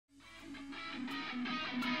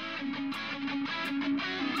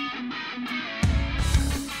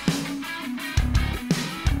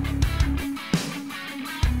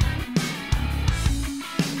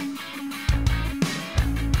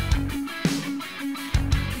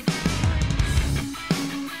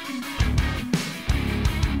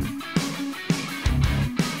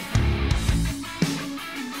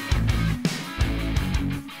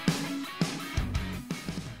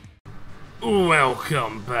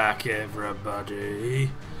Welcome back,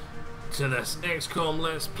 everybody, to this XCOM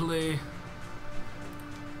Let's Play.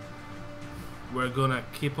 We're gonna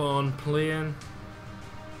keep on playing.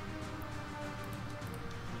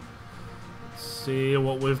 Let's see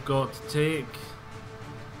what we've got to take.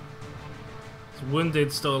 It's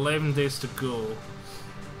wounded, still 11 days to go.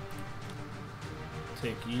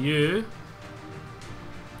 Take you.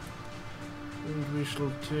 And we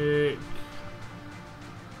shall take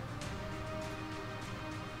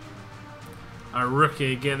a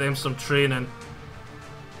rookie, get them some training.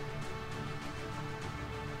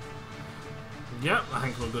 Yep, I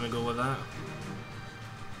think we're gonna go with that.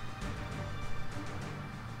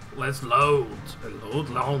 Let's load. Load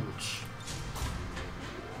launch.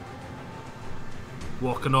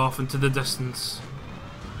 Walking off into the distance.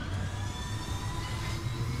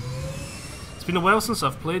 It's been a while since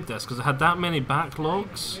I've played this because I had that many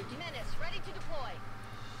backlogs.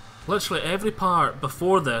 Literally every part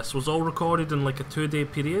before this was all recorded in like a 2-day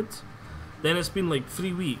period. Then it's been like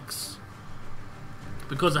 3 weeks.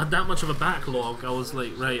 Because I had that much of a backlog, I was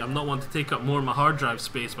like, right, I'm not wanting to take up more of my hard drive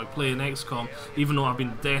space by playing XCOM, even though I've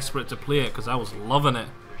been desperate to play it because I was loving it.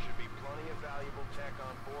 There should be plenty of valuable tech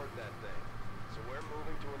on board that thing. So we're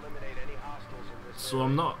moving to eliminate any hostiles in this So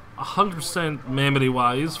I'm not 100% memory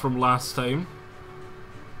wise from last time.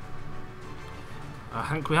 I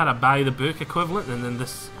think we had a buy the book equivalent, and then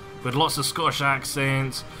this. We had lots of Scottish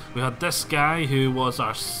accents. We had this guy who was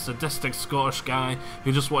our sadistic Scottish guy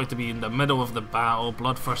who just wanted to be in the middle of the battle,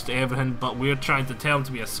 bloodthirsty everything, but we're trying to tell him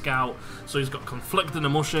to be a scout, so he's got conflicting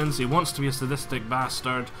emotions. He wants to be a sadistic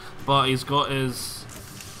bastard, but he's got his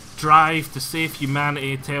drive to save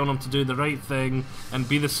humanity, telling him to do the right thing and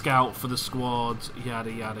be the scout for the squad,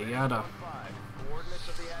 yada yada yada. coordinates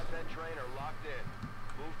of the advent train are locked in.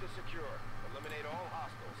 Move to secure. Eliminate all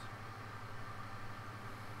hostiles.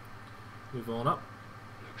 Move on up.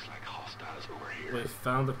 Looks like hostiles over here. We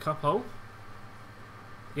found a couple.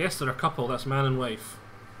 Yes, they're a couple. That's man and wife.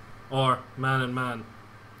 Or man and man.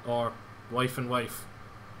 Or wife and wife.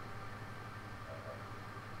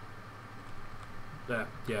 Yeah,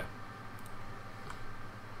 yeah.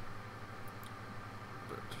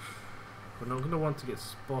 But we're not going to want to get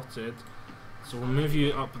spotted. So we'll move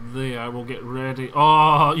you up there. We'll get ready.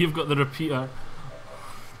 Oh, you've got the repeater.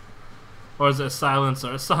 Or is it a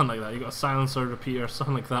silencer? It's something like that. You got a silencer, repeater,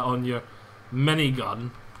 something like that on your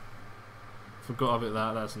minigun. Forgot about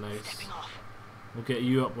that. That's nice. We'll get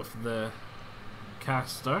you up with the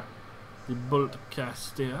caster, the bolt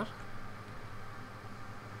caster,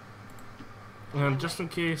 and just in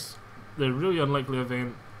case the really unlikely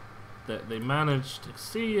event that they managed to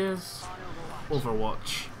see is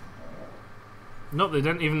Overwatch. Nope, they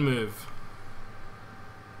didn't even move.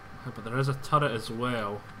 But there is a turret as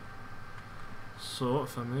well. So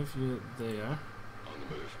if I move you there, On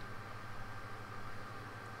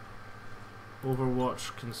the move.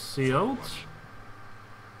 Overwatch concealed.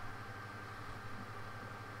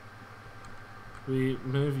 We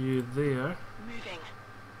move you there. Moving.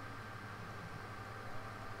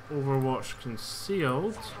 Overwatch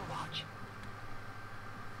concealed. Overwatch.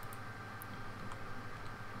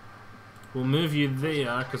 We'll move you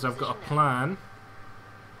there because I've got a plan.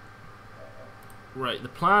 Right, the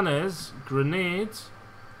plan is grenade,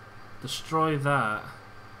 destroy that.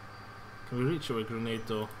 Can we reach it with a grenade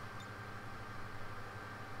though?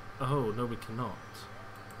 Oh, no we cannot.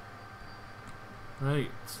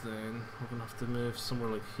 Right, then we're gonna have to move somewhere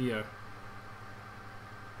like here.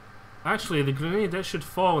 Actually, the grenade, it should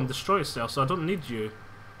fall and destroy itself, so I don't need you.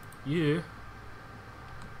 You.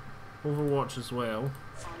 Overwatch as well.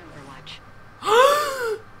 On Overwatch.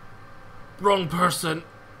 Wrong person.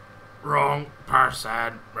 Wrong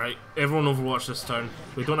person. Right, everyone Overwatch this turn.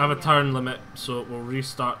 We don't have a turn limit, so we'll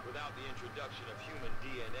restart. Without the introduction of human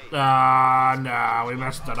DNA. Ah, no, we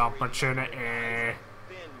missed an opportunity. Thin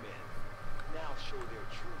men now show their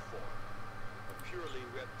true form. A purely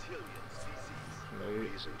reptilian species. No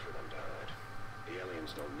reason for them to hide. The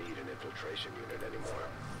aliens don't need an infiltration unit anymore.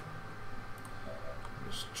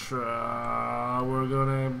 Let's try. We're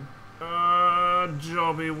gonna.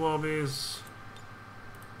 Jobby wobbies.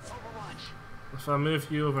 Overwatch. If I move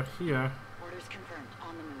you over here, Orders confirmed.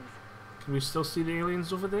 On the move. can we still see the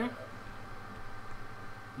aliens over there?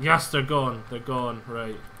 Yes, they're gone. They're gone.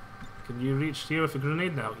 Right. Can you reach here with a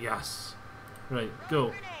grenade now? Yes. Right,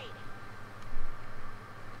 go.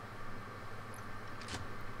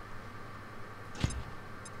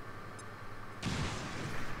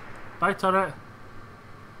 Bye, turret.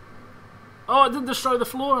 Oh, it did destroy the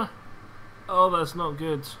floor. Oh, that's not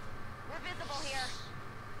good. We're visible here.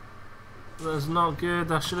 That's not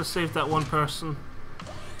good. I should have saved that one person.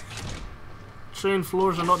 Train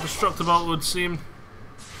floors are not destructible, it would seem.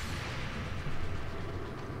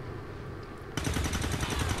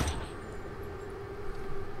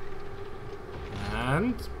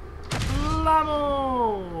 And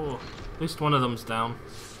blammo! At least one of them's down.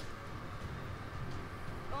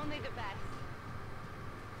 Only the best.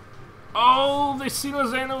 Oh, they seen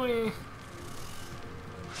us anyway.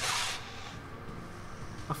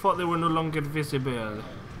 I thought they were no longer visible.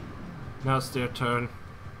 Now it's their turn.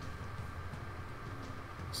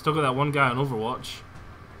 Still got that one guy on Overwatch.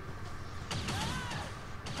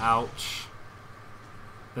 Ouch.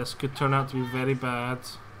 This could turn out to be very bad.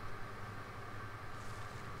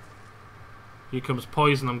 Here comes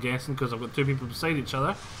poison, I'm guessing, because I've got two people beside each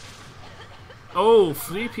other. Oh,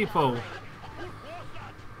 3 people.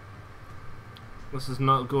 This is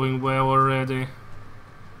not going well already.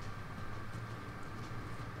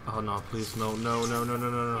 Oh no, please, no, no, no, no, no,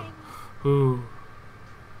 no, no. Ooh.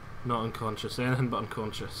 Not unconscious, anything but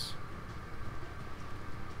unconscious.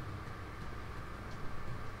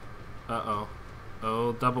 Uh-oh.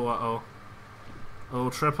 Oh, double uh-oh. Oh,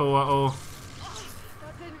 triple uh-oh.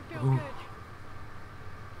 That didn't feel good.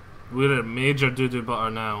 We're a major doo-doo butter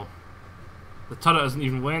now. The turret hasn't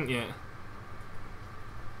even went yet.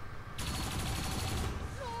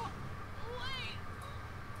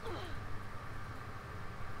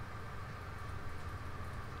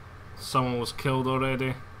 Someone was killed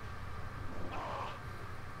already.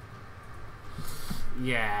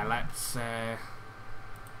 Yeah, let's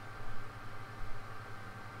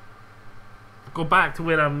go back to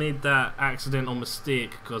where I made that accidental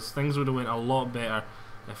mistake, because things would have went a lot better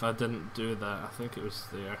if I didn't do that. I think it was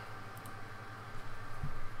there.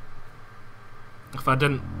 If I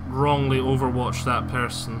didn't wrongly overwatch that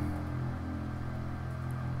person.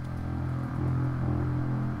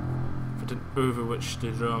 If I didn't overwatch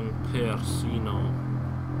the wrong person.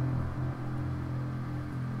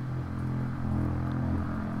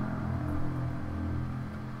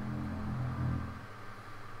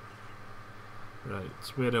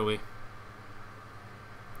 Right, where are we?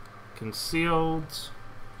 Concealed.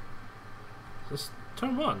 This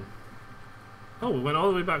turn 1. Oh, we went all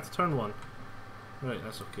the way back to turn 1. Right,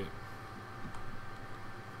 that's okay.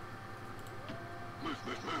 Move,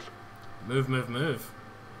 move, move. Move, move, move.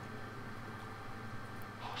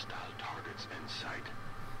 Hostile targets in sight.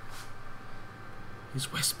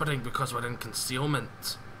 He's whispering because we're in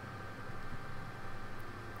concealment.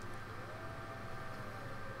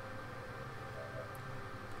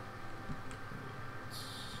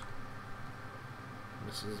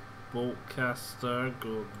 Mrs. Boltcaster,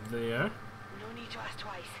 go there. No need to ask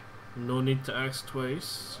twice. No need to ask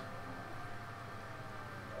twice.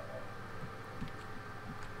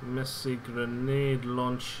 Missy grenade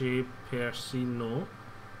launchy Persino.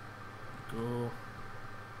 Go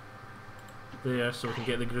there so we can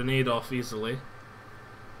get the grenade off easily.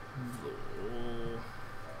 Though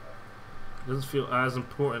doesn't feel as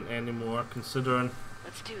important anymore considering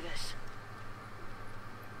Let's do this.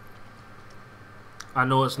 I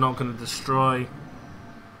know it's not going to destroy.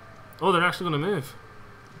 Oh, they're actually going to move.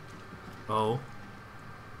 Oh.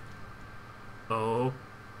 Oh.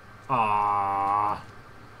 Ah.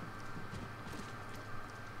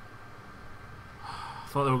 I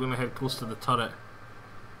thought they were going to head close to the turret.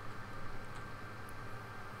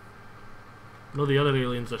 No, the other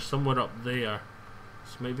aliens are somewhere up there.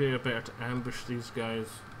 So maybe better to ambush these guys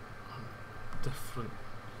on different.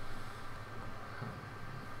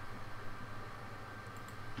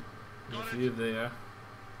 There's you there.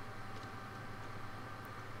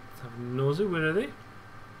 Let's have a nosy. Where are they?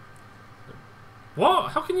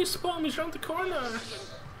 What? How can you spot me around the corner?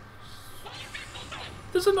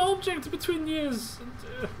 There's an object between yous.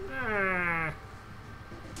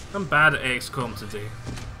 I'm bad at XCOM today.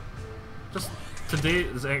 Just today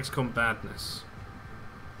is XCOM badness.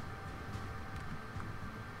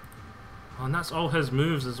 Oh, and that's all his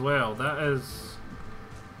moves as well. That is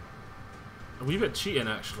a wee bit cheating,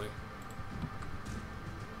 actually.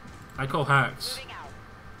 I call hacks.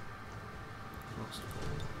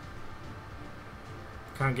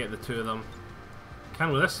 Can't get the two of them.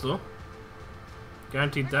 Can with this though.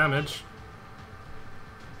 Guaranteed damage.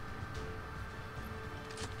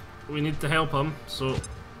 We need to help him, so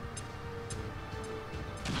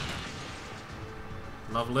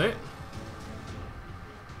Lovely.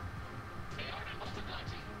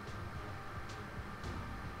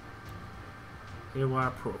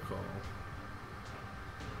 Haywire protocol.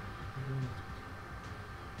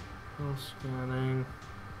 Scanning.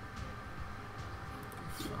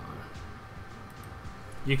 Fire.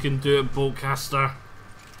 You can do it, Boltcaster.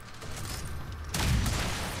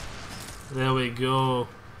 There we go.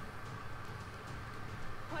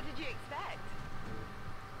 What did you expect?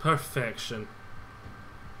 Perfection.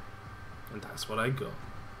 And that's what I got.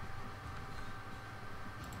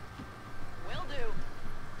 Will do.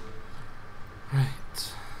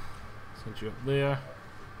 Right. Send you up there.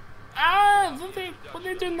 Ah! What are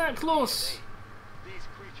they doing that close? These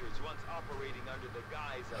creatures once operating under the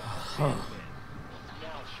guise of Sandmen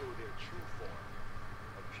now show their true form.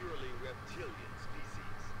 A purely reptilian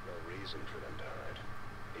species. No reason for them to hide.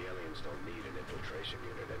 The aliens don't need an infiltration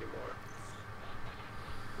unit anymore.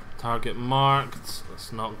 Target marked.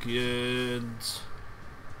 That's not good.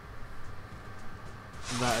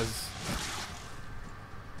 That is...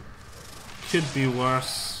 could be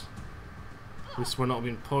worse. At least we're not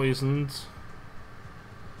being poisoned.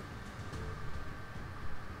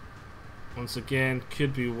 Once again,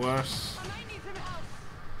 could be worse. I might need some help.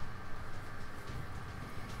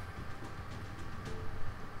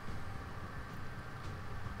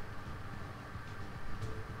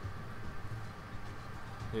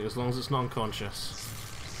 Yeah, as long as it's not unconscious.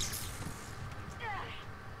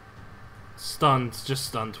 Stunned, just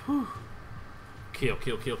stunned. Whew.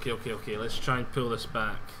 Okay. Let's try and pull this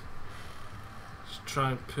back. Let's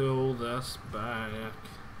try and pull this back.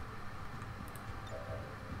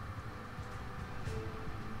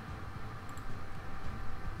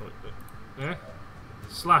 Wait. Yeah?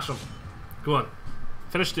 Slash him. Go on.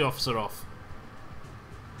 Finish the officer off.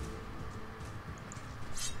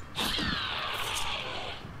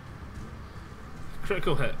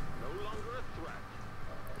 Critical hit. No longer a threat.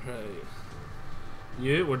 Right.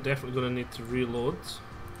 You, we're definitely going to need to reload.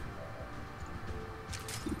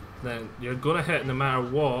 Then you're going to hit no matter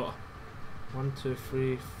what. 1, 2,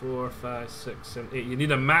 3, 4, 5, 6, 7, 8. You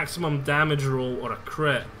need a maximum damage roll or a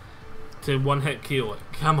crit to one hit KO it.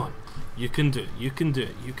 Come on. You can do it. You can do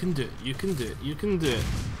it. You can do it. You can do it. You can do it.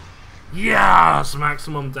 Yes!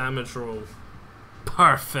 Maximum damage roll.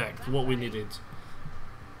 Perfect. What we needed.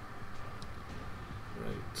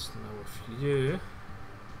 Right. Now with you.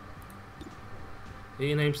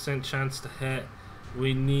 89% chance to hit.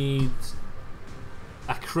 We need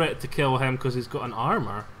a crit to kill him because he's got an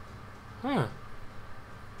armor. Huh.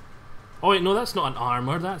 Oh wait, no, that's not an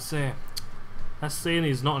armor. That's saying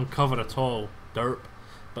he's not in cover at all. Derp.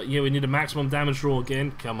 But yeah, we need a maximum damage roll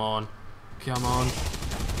again. Come on. Come on.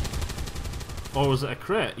 Or was it a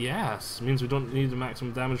crit? Yes. Means we don't need a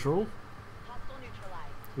maximum damage roll. Hostile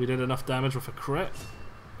neutralized. We did enough damage with a crit.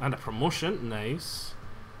 And a promotion. Nice.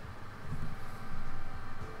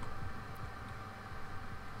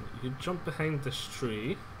 You jump behind this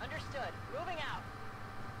tree. Understood. Moving out.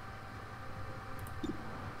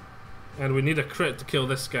 And we need a crit to kill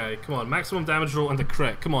this guy. Come on, maximum damage roll and a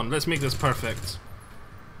crit. Come on, let's make this perfect.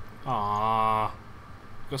 Ah,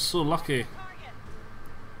 got so lucky. Target.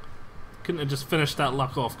 Couldn't have just finished that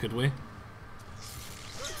luck off, could we? There's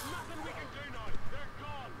nothing we can do now. They're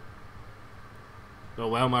gone. Oh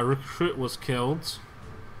well, my recruit was killed.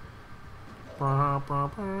 I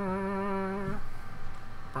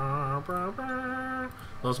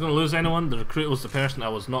was going to lose anyone. The recruit was the person I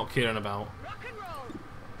was not caring about. Rock and roll.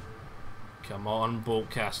 Come on,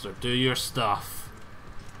 Boltcaster, do your stuff.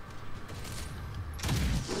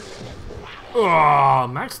 Oh,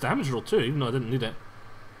 max damage roll too, even though I didn't need it.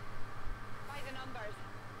 By the numbers.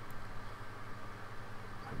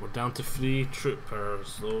 We're down to 3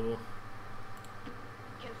 troopers, though.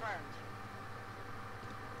 Confirmed.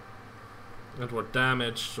 And we're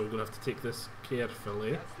damaged, so we're going to have to take this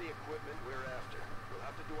carefully. That's the equipment we're after. We'll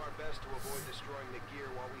have to do our best to avoid destroying the gear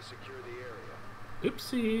while we secure the area.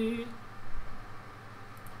 Oopsie.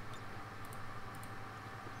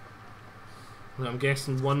 Well, I'm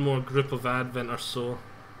guessing one more group of Advent or so.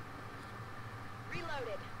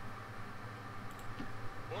 Reloaded.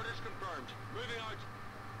 Orders confirmed. Moving out.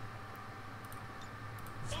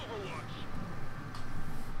 Overwatch.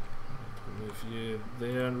 Move you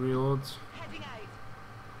there and reload. Heading out.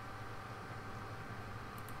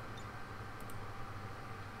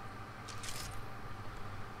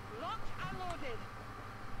 Locked and loaded.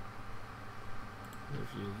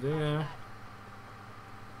 Move you there.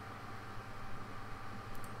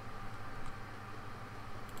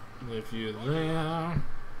 Move you there.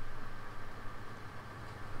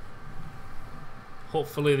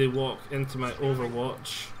 Hopefully they walk into my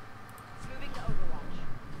Overwatch. Moving to Overwatch.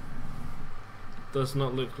 Does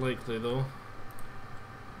not look likely though.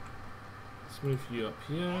 Let's move you up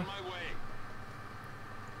here. On my way.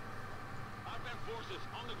 Advent forces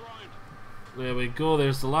on the ground. There we go,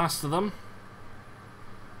 there's the last of them.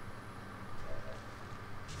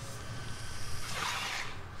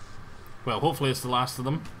 Well, hopefully it's the last of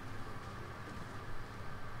them.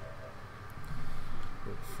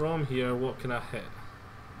 From here, what can I hit?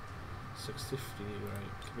 63,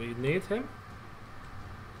 right. Can we nade him?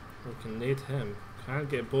 We can nade him. Can't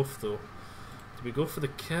get both though. Do we go for the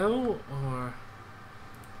kill or...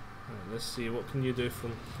 Right, let's see, what can you do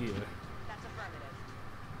from here? That's affirmative.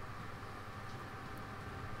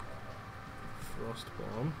 Frost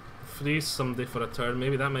bomb. Freeze somebody for a turn,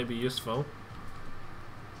 maybe that might be useful.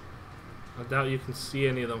 I doubt you can see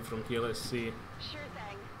any of them from here, let's see. Sure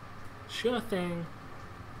thing. Sure thing.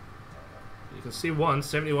 You can see one,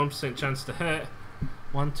 71% chance to hit.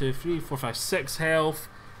 1, 2, 3, 4, 5, 6 health.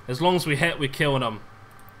 As long as we hit, we kill them.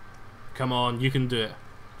 Come on, you can do it.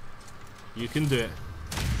 You can do it.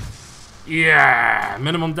 Yeah!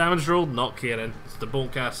 Minimum damage roll, not caring. It's the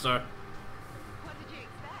bolt caster. What did you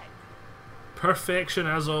expect? Perfection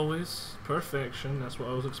as always. Perfection, that's what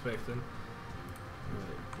I was expecting.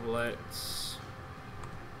 Right, let's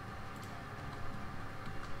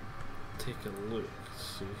take a look.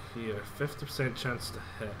 Let's see here. 50% chance to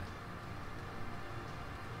hit.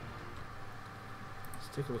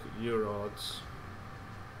 Let's take a look at your odds.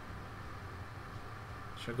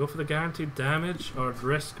 Should I go for the guaranteed damage or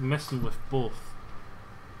risk missing with both?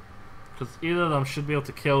 Because either of them should be able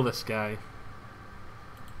to kill this guy.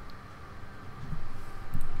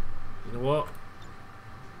 You know what?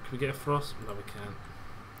 Can we get a frost? No, we can't.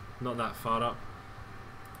 Not that far up.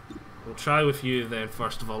 We'll try with you then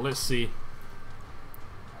first of all. Let's see.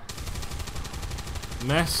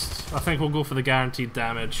 Missed. I think we'll go for the guaranteed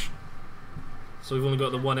damage. So we've only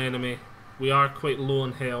got the one enemy. We are quite low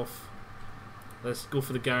on health. Let's go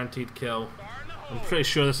for the guaranteed kill. I'm pretty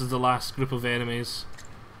sure this is the last group of enemies.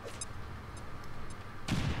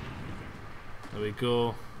 There we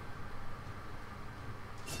go.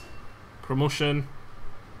 Promotion.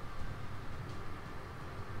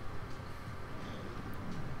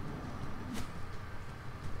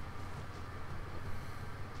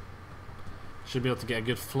 Should be able to get a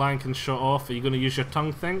good flanking shot off. Are you going to use your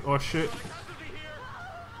tongue thing or shoot?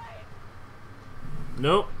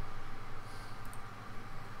 Nope.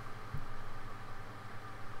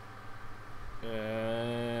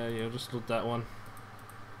 Yeah, just load that one.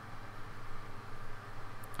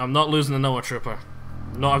 I'm not losing another trooper.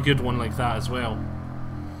 Not a good one like that as well.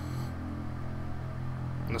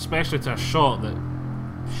 And especially to a shot that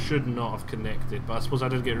should not have connected. But I suppose I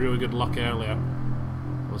did get really good luck earlier.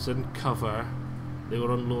 I was in cover. They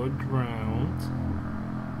were on lower ground.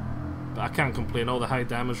 But I can't complain. All the high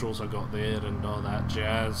damage rolls I got there and all that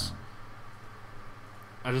jazz.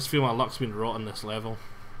 I just feel my luck's been rotten this level.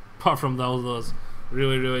 Apart from all those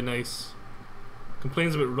really, really nice.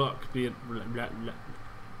 Complains about luck being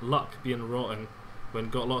rotten when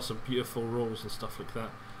got lots of beautiful rolls and stuff like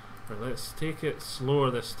that. Right, let's take it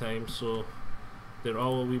slower this time so they're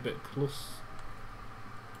all a wee bit close.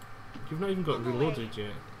 You've not even got reloaded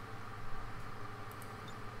yet.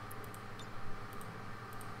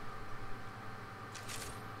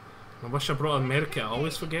 I wish I brought a medkit. I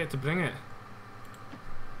always forget to bring it.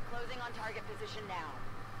 Closing on target position now.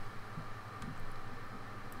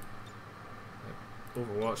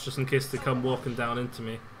 Overwatch, just in case they come walking down into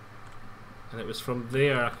me. And it was from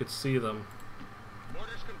there I could see them.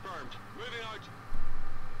 Orders confirmed. Moving out.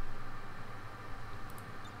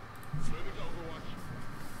 Moving to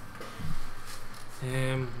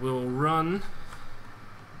Overwatch. We'll run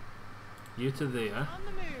you to there. On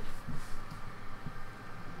the move.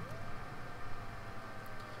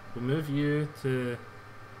 We'll move you to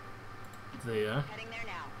there. Heading there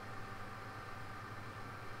now.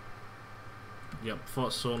 Yep,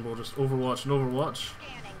 thought so, and we'll just Overwatch and Overwatch.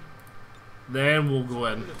 Scanning. Then we'll go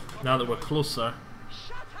in, now that we're closer.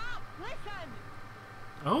 Shut up! Listen!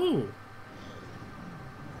 Oh!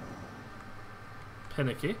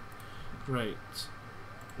 Panicky. Right.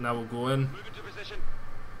 Now we'll go in. Moving to position.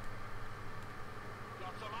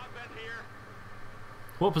 Got some advent here.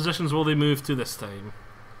 What positions will they move to this time?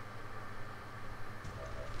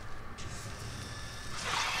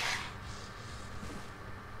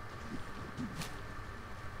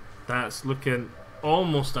 That's looking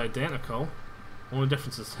almost identical. Only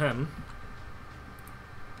difference is him.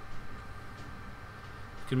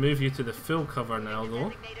 Can move you to the full cover now though.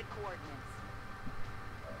 Designated coordinates.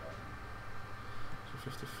 So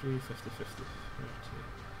 53, 50, 50, 30.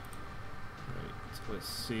 Right, let's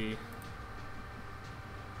see.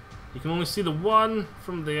 You can only see the one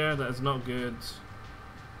from there. That is not good.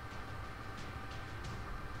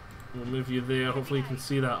 We'll move you there. Hopefully you can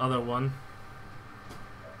see that other one.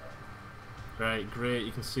 Right, great.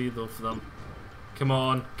 You can see both of them. Come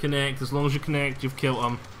on, connect. As long as you connect, you've killed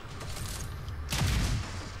them.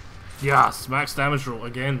 Yes, max damage roll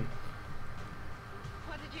again.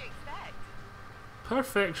 What did you expect?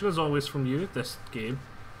 Perfection as always from you this game.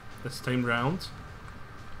 This time round.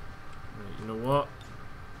 Right, you know what?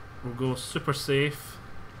 We'll go super safe.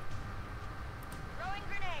 Throwing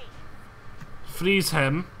grenade. Freeze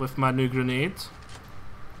him with my new grenade.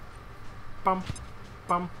 Bum,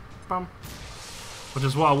 bum, bum. Which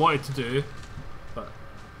is what I wanted to do. But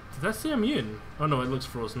did I say immune? Oh no, it looks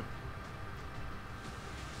frozen.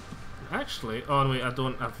 Actually, oh wait, I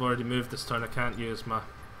don't. I've already moved this turn. I can't use my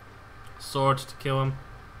sword to kill him.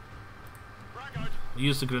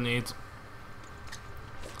 Use the grenade.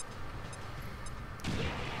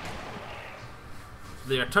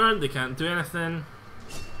 They are turned, they can't do anything.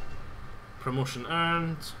 Promotion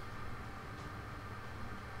earned.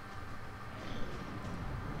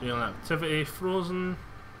 Alien activity frozen.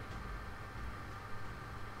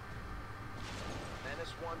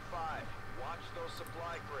 Menace 1-5. Watch those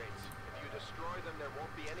supply crates. If you destroy them, there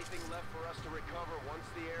won't be anything left for us to recover once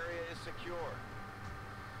the area is secure.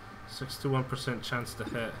 61% chance to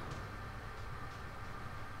hit.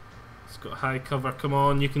 It's got high cover. Come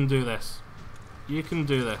on, you can do this. You can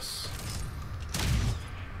do this.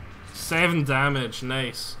 7 damage,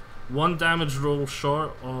 nice. 1 damage roll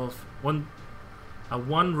short of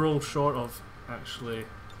one roll short of actually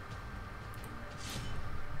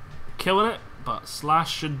killing it, but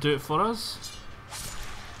Slash should do it for us.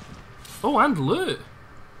 Oh, and loot.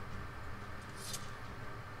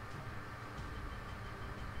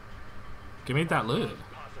 Give me that loot.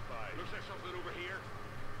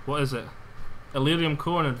 What is it? Elerium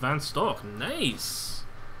core and advanced stock. Nice.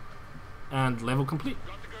 And level complete.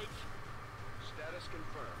 Status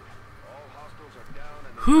confirmed. All hostiles are down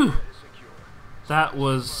and the Whew. area is secure. That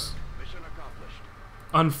was Mission accomplished.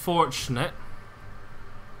 unfortunate.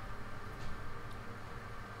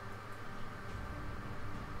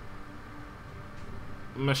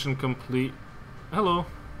 Mission complete. Hello.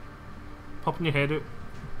 Popping your head out.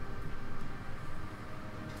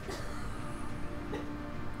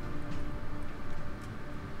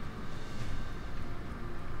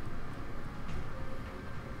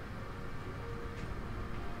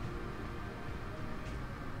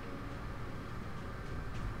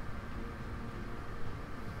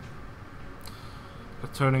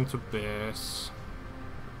 Returning to base.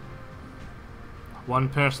 1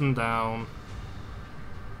 person down.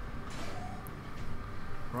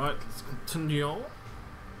 Right, let's continue.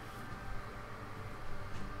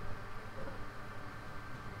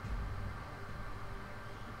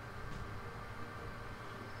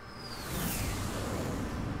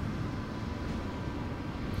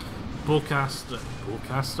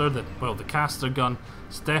 The caster gun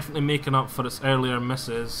is definitely making up for its earlier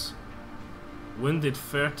misses. Wounded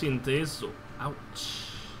 13 days, so ouch.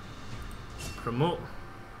 Promote.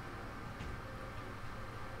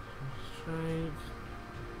 Strike.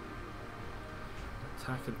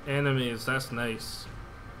 Attacking enemies, that's nice.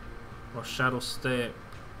 Or Shadow Step.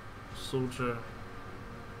 Soldier.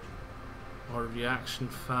 Or Reaction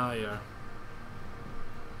Fire.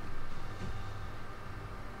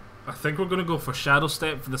 I think we're going to go for Shadow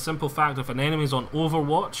Step for the simple fact if an enemy's on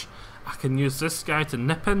Overwatch, I can use this guy to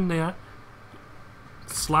nip in there,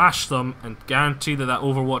 slash them, and guarantee that that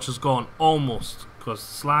Overwatch is gone. Almost. Because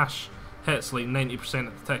slash hits like 90%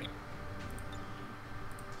 of the time.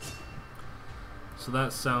 So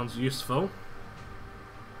that sounds useful.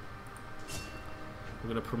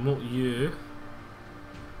 We're going to promote you.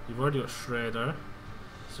 You've already got Shredder.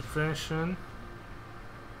 Suppression.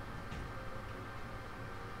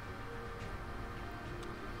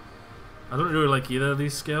 I don't really like either of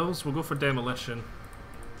these skills. We'll go for Demolition.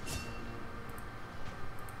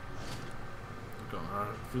 We've got our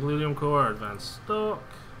Elerium core, advanced stock.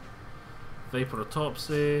 Vapor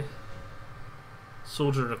autopsy.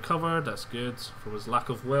 Soldier recovered, that's good, from his lack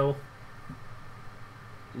of will.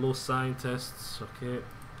 Low scientists, okay.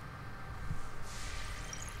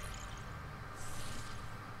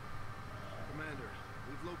 Commander,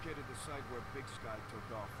 we've located the site where Big Sky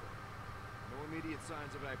took off from. No immediate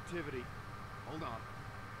signs of activity. Hold on.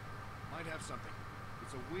 Might have something.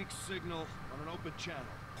 It's a weak signal on an open channel.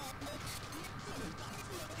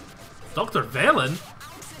 Dr. Velen?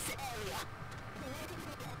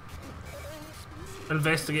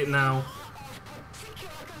 Investigate now.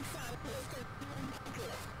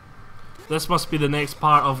 This must be the next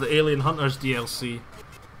part of the Alien Hunters DLC.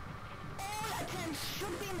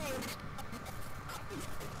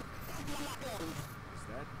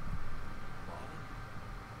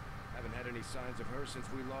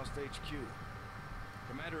 Outpost HQ.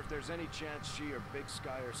 Commander, if there's any chance she or Big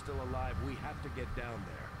Sky are still alive, we have to get down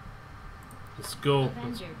there. Let's go.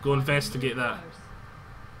 Let's go investigate that.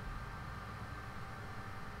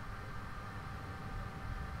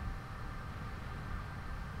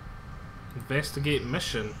 Investigate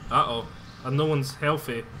mission. Uh-oh. And no one's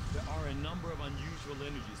healthy. There are a number of unusual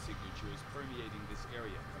energy signatures permeating this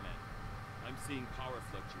area, Commander. I'm seeing power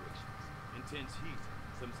fluctuations, intense heat,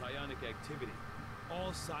 some psionic activity.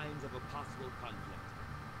 All signs of a possible conflict.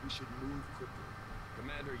 We should move quickly.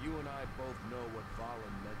 Commander, you and I both know what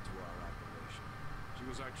Valen meant to our operation. She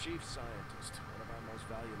was our chief scientist, one of our most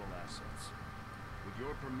valuable assets. With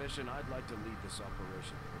your permission, I'd like to lead this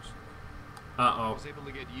operation personally. I was able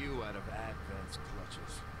to get you out of Advent's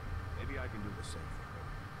clutches. Maybe I can do the same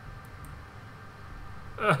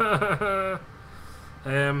for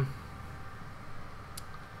her.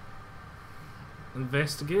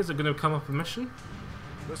 Investigate. Is it going to come up a mission?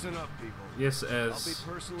 Listen up, people. Yes, it is. I'll be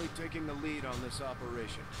personally taking the lead on this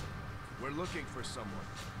operation. We're looking for someone.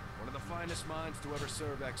 One of the finest minds to ever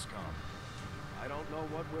serve XCOM. I don't know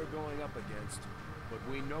what we're going up against, but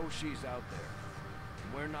we know she's out there.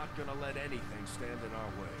 And we're not gonna let anything stand in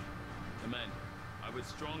our way. Commander, I would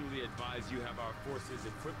strongly advise you have our forces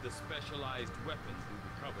equip the specialized weapons we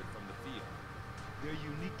recovered from the field. Their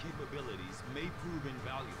unique capabilities may prove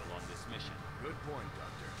invaluable on this mission. Good point,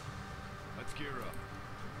 Doctor. Let's gear up.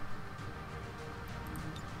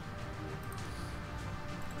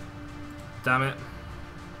 Damn it.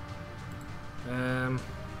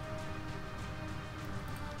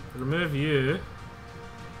 Remove you.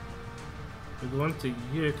 We go on to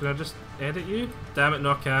you. Can I just edit you? Damn it,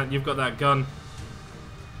 no I can't. You've got that gun.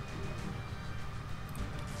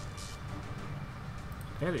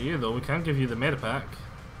 Edit you though, we can give you the metapack.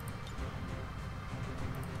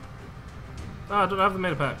 Ah, I don't have the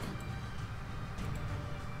metapack.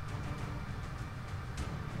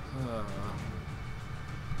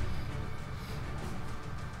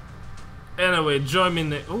 Anyway, join me in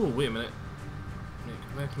the... Oh, wait a minute.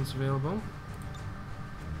 Make weapons available.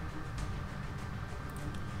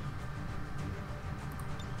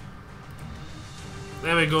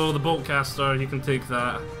 There we go, the boltcaster, you can take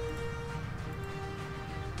that.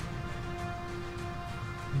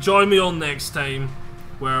 Join me on next time,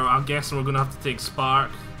 where I'm guessing we're going to have to take Spark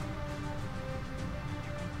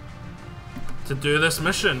to do this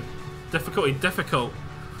mission. Difficulty difficult.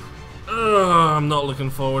 Ugh, I'm not looking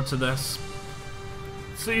forward to this.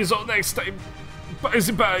 See you all next time. Bye,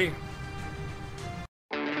 bye.